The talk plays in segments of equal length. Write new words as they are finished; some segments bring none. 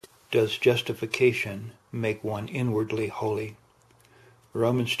Does justification make one inwardly holy?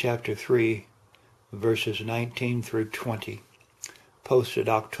 Romans chapter 3, verses 19 through 20, posted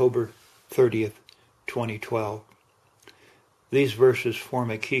October 30th, 2012. These verses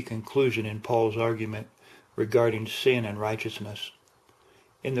form a key conclusion in Paul's argument regarding sin and righteousness.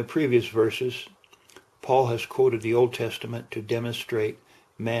 In the previous verses, Paul has quoted the Old Testament to demonstrate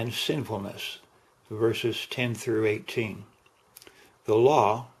man's sinfulness, verses 10 through 18. The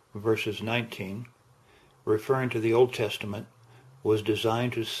law, verses 19, referring to the Old Testament, was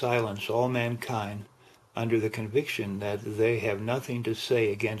designed to silence all mankind under the conviction that they have nothing to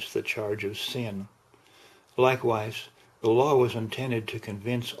say against the charge of sin. Likewise, the law was intended to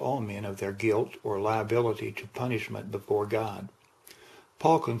convince all men of their guilt or liability to punishment before God.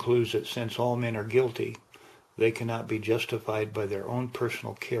 Paul concludes that since all men are guilty, they cannot be justified by their own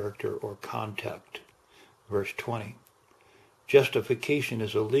personal character or conduct. Verse 20. Justification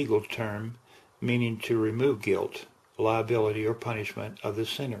is a legal term meaning to remove guilt, liability, or punishment of the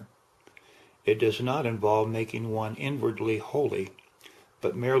sinner. It does not involve making one inwardly holy,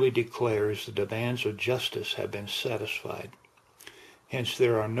 but merely declares the demands of justice have been satisfied. Hence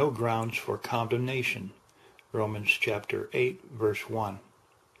there are no grounds for condemnation. Romans chapter 8, verse 1.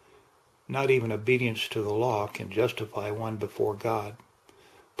 Not even obedience to the law can justify one before God.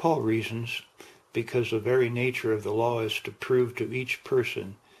 Paul reasons because the very nature of the law is to prove to each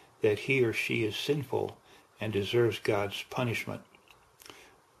person that he or she is sinful and deserves God's punishment.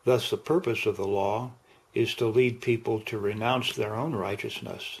 Thus the purpose of the law is to lead people to renounce their own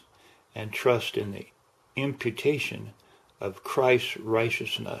righteousness and trust in the imputation of Christ's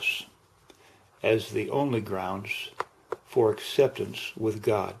righteousness as the only grounds for acceptance with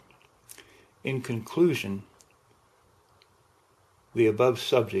God. In conclusion, the above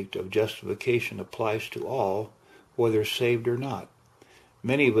subject of justification applies to all, whether saved or not.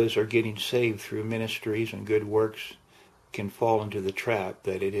 Many of us are getting saved through ministries and good works, can fall into the trap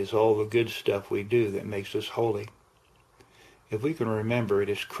that it is all the good stuff we do that makes us holy. If we can remember, it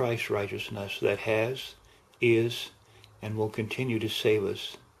is Christ's righteousness that has, is, and will continue to save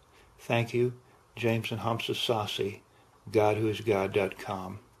us. Thank you, James and Hamsa Sassi,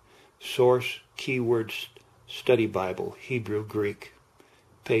 GodWhoIsGod.com. Source, Keywords, Study Bible, Hebrew, Greek.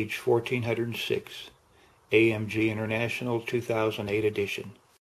 Page 1406, AMG International 2008 edition.